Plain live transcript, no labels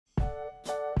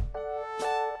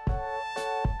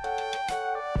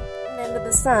into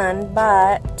the sun,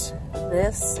 but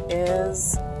this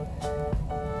is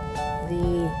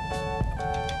the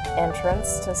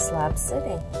entrance to Slab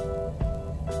City.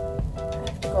 I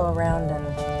have to go around and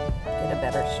get a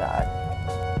better shot.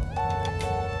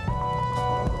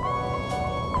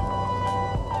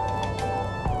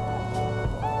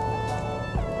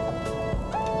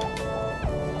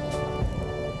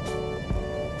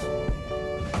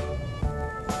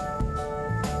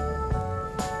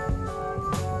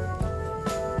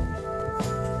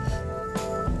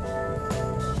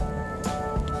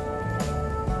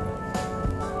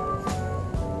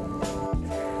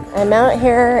 I'm out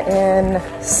here in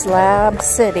Slab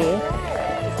City,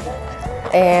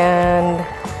 and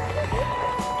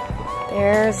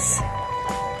there's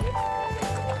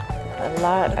a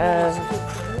lot of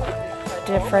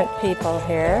different people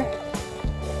here.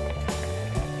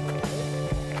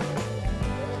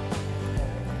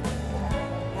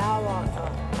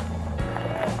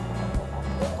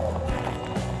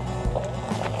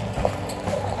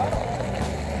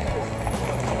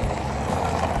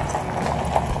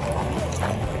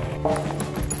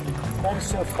 That's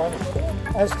so funny.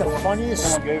 That's the funniest.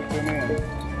 Someone gave it to me.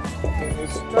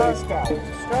 It's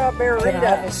Strawberry. Can I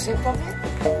have a sip of it?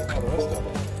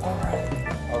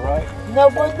 All right. No,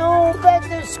 but no, back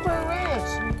to Square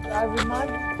Ranch. I remind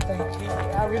you. Thank you.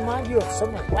 I remind you of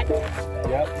someone like that.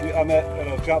 Yeah, I met at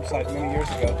a job site many years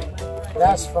ago.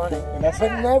 That's funny.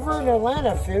 But never in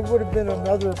Atlanta. If it would have been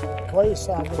another place,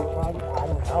 I would probably, I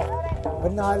don't know.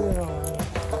 But not in Atlanta.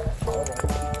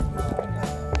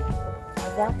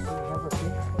 I've actually never been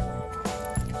there.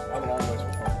 I'm an artist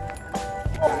before.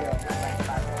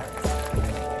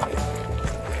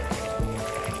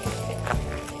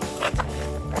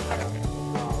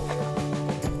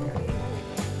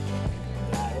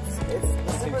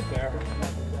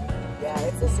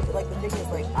 It's a super, like the thing is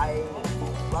like I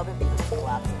love it because it's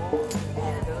collapsible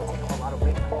and it doesn't take a lot of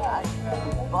weight for that.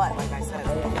 But like I said,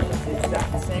 it's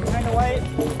not the same kind of weight,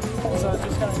 so it's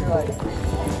just gonna be like,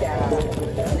 yeah.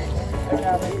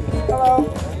 Hello.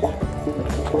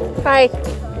 Hi.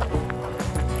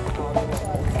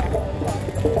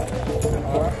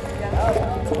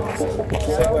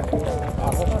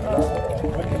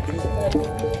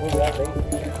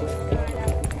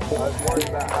 I was worried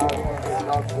about how I want to get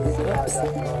off this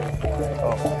side.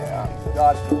 Oh, yeah.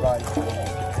 God provides for me.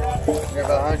 You're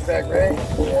about Hunchback Ray?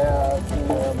 Yeah,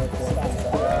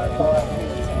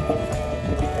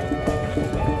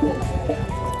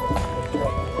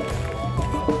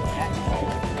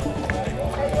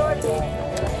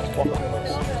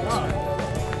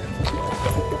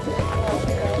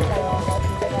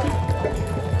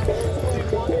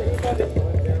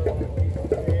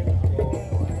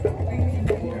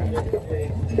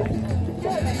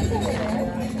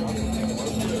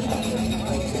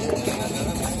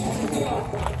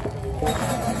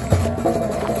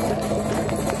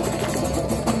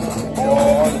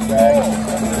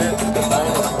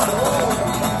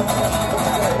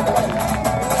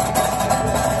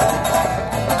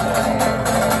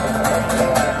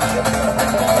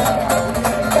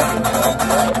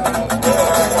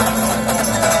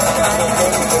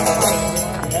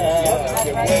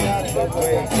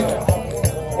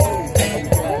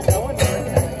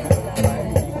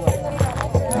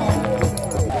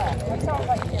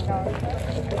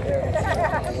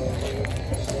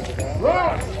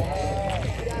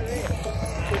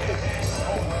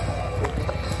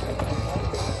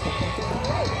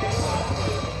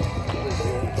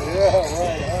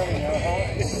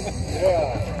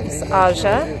 It's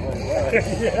Aja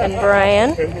and Brian.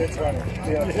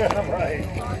 Yeah, right.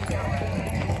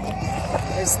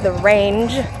 There's the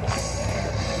range.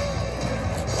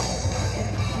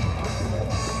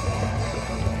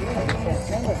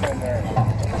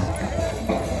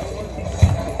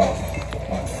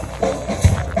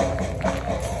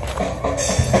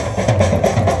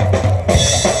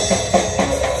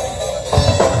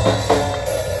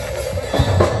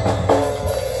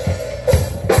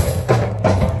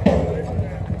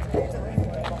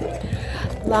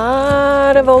 A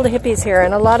lot of old hippies here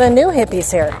and a lot of new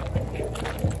hippies here.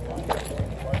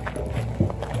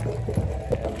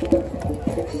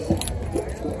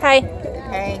 Hi.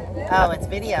 Hey. Oh, it's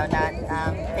video, not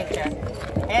picture.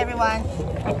 Hey, everyone.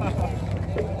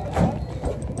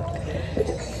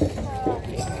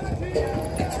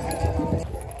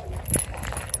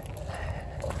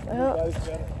 Well,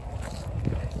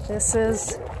 this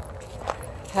is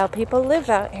how people live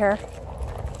out here.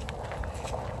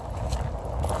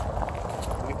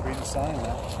 We can read the sign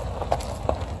now.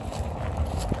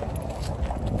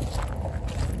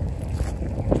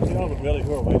 You know, but really,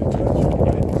 who are we to judge?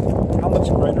 Right? How much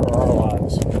greater are our lives?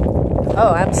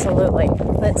 Oh, absolutely.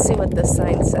 Let's see what this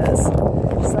sign says.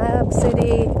 Slab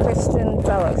City Christian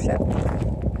Fellowship.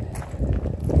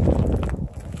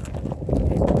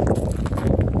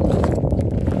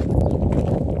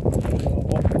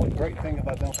 One great thing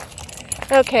about them.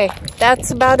 Okay, that's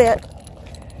about it.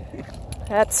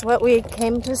 That's what we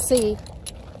came to see.